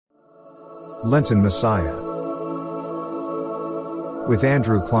Lenten Messiah with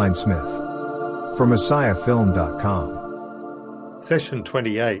Andrew Klein-Smith from MessiahFilm.com. Session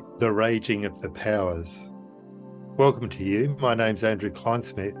 28, The Raging of the Powers. Welcome to you. My name's Andrew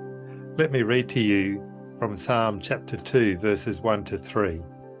Klein-Smith. Let me read to you from Psalm chapter 2, verses 1 to 3.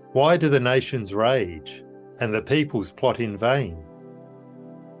 Why do the nations rage and the peoples plot in vain?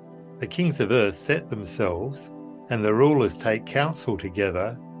 The kings of earth set themselves, and the rulers take counsel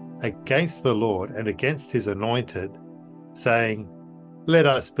together against the Lord and against his anointed, saying, Let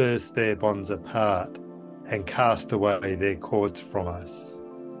us burst their bonds apart and cast away their cords from us.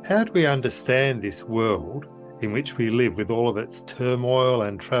 How do we understand this world in which we live with all of its turmoil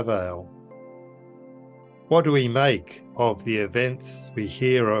and travail? What do we make of the events we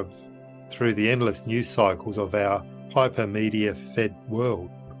hear of through the endless news cycles of our hypermedia-fed world?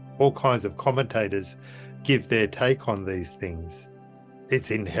 All kinds of commentators give their take on these things. It's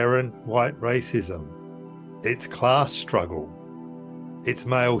inherent white racism, it's class struggle, it's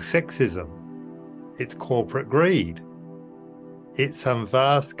male sexism, it's corporate greed, it's some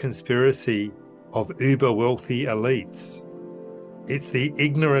vast conspiracy of uber-wealthy elites, it's the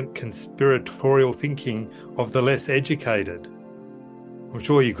ignorant conspiratorial thinking of the less educated. I'm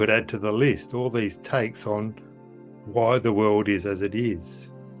sure you could add to the list all these takes on why the world is as it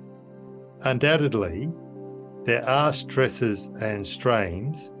is. Undoubtedly, there are stresses and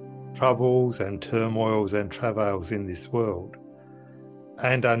strains, troubles and turmoils and travails in this world.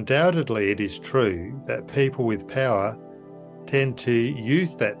 And undoubtedly it is true that people with power tend to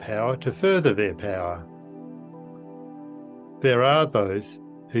use that power to further their power. There are those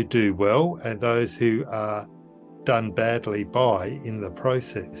who do well and those who are done badly by in the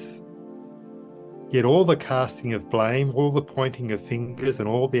process. Yet all the casting of blame, all the pointing of fingers and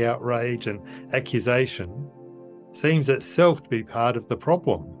all the outrage and accusation seems itself to be part of the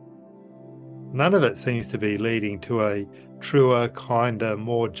problem. None of it seems to be leading to a truer, kinder,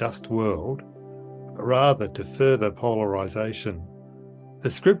 more just world, but rather to further polarisation. The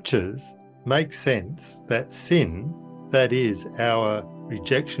scriptures make sense that sin, that is, our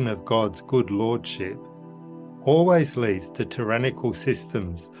rejection of God's good lordship, always leads to tyrannical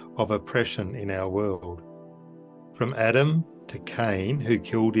systems of oppression in our world. From Adam to Cain, who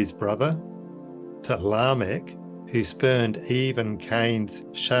killed his brother, to Lamech, who spurned Eve and Cain's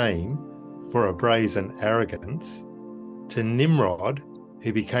shame for a brazen arrogance, to Nimrod,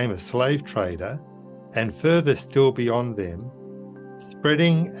 who became a slave trader, and further still beyond them,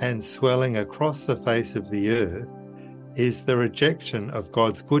 spreading and swelling across the face of the earth, is the rejection of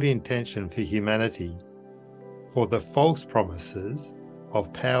God's good intention for humanity, for the false promises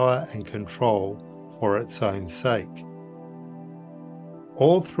of power and control for its own sake.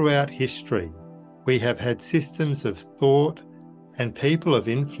 All throughout history, we have had systems of thought and people of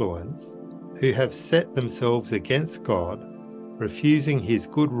influence who have set themselves against God, refusing his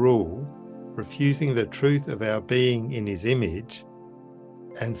good rule, refusing the truth of our being in his image,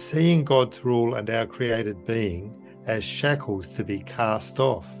 and seeing God's rule and our created being as shackles to be cast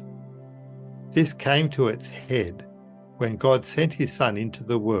off. This came to its head when God sent his Son into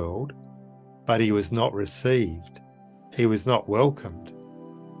the world, but he was not received. He was not welcomed.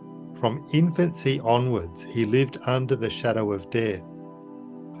 From infancy onwards, he lived under the shadow of death,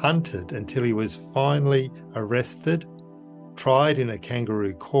 hunted until he was finally arrested, tried in a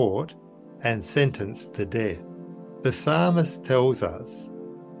kangaroo court, and sentenced to death. The psalmist tells us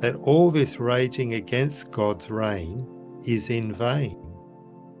that all this raging against God's reign is in vain.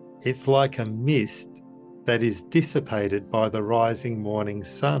 It's like a mist that is dissipated by the rising morning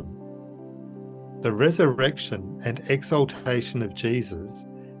sun. The resurrection and exaltation of Jesus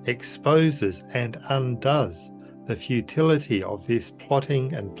exposes and undoes the futility of this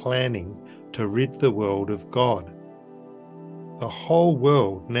plotting and planning to rid the world of God. The whole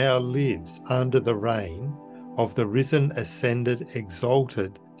world now lives under the reign of the risen, ascended,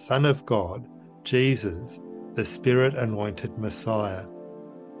 exalted Son of God, Jesus, the Spirit-anointed Messiah.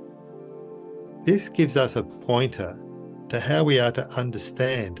 This gives us a pointer to how we are to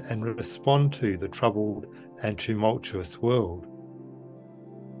understand and respond to the troubled and tumultuous world.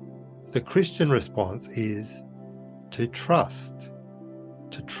 The Christian response is to trust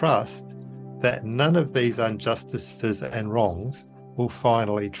that none of these injustices and wrongs will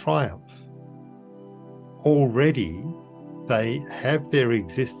finally triumph. Already, they have their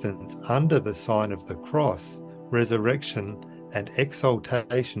existence under the sign of the cross, resurrection, and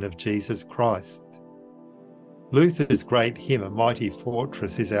exaltation of Jesus Christ. Luther's great hymn, A Mighty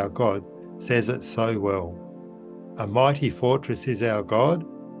Fortress is Our God, says it so well. A mighty fortress is our God,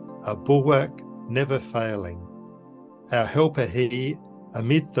 a bulwark never failing. Our helper he,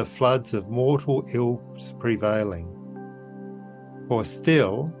 amid the floods of mortal ills prevailing. For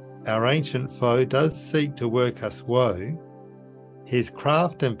still our ancient foe does seek to work us woe. His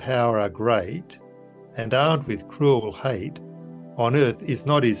craft and power are great, and armed with cruel hate, on earth is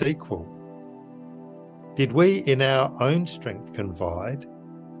not his equal. Did we in our own strength confide,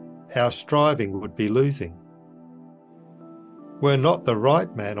 our striving would be losing. Were not the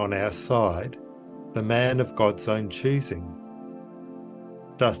right man on our side, the man of God's own choosing.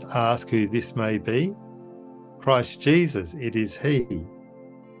 Dost ask who this may be? Christ Jesus, it is he.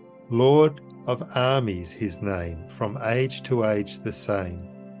 Lord of armies his name, from age to age the same,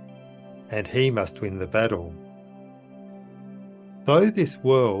 and he must win the battle. Though this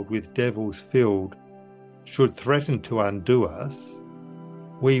world with devils filled should threaten to undo us,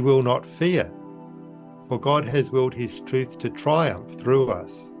 we will not fear, for God has willed his truth to triumph through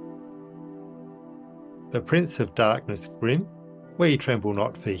us. The prince of darkness grim, we tremble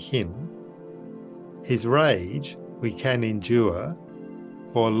not for him. His rage we can endure,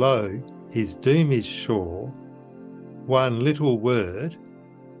 for lo, his doom is sure. One little word,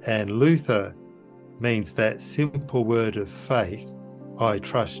 and Luther means that simple word of faith, I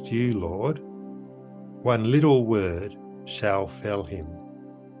trust you, Lord. One little word shall fell him.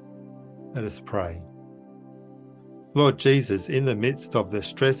 Let us pray. Lord Jesus, in the midst of the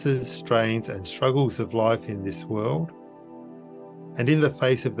stresses, strains and struggles of life in this world, and in the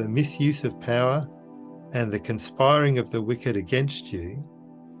face of the misuse of power and the conspiring of the wicked against you,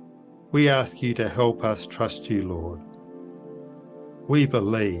 we ask you to help us trust you, Lord. We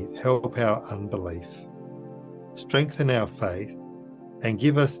believe, help our unbelief. Strengthen our faith and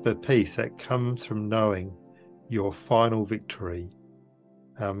give us the peace that comes from knowing your final victory.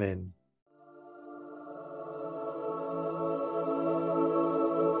 Amen.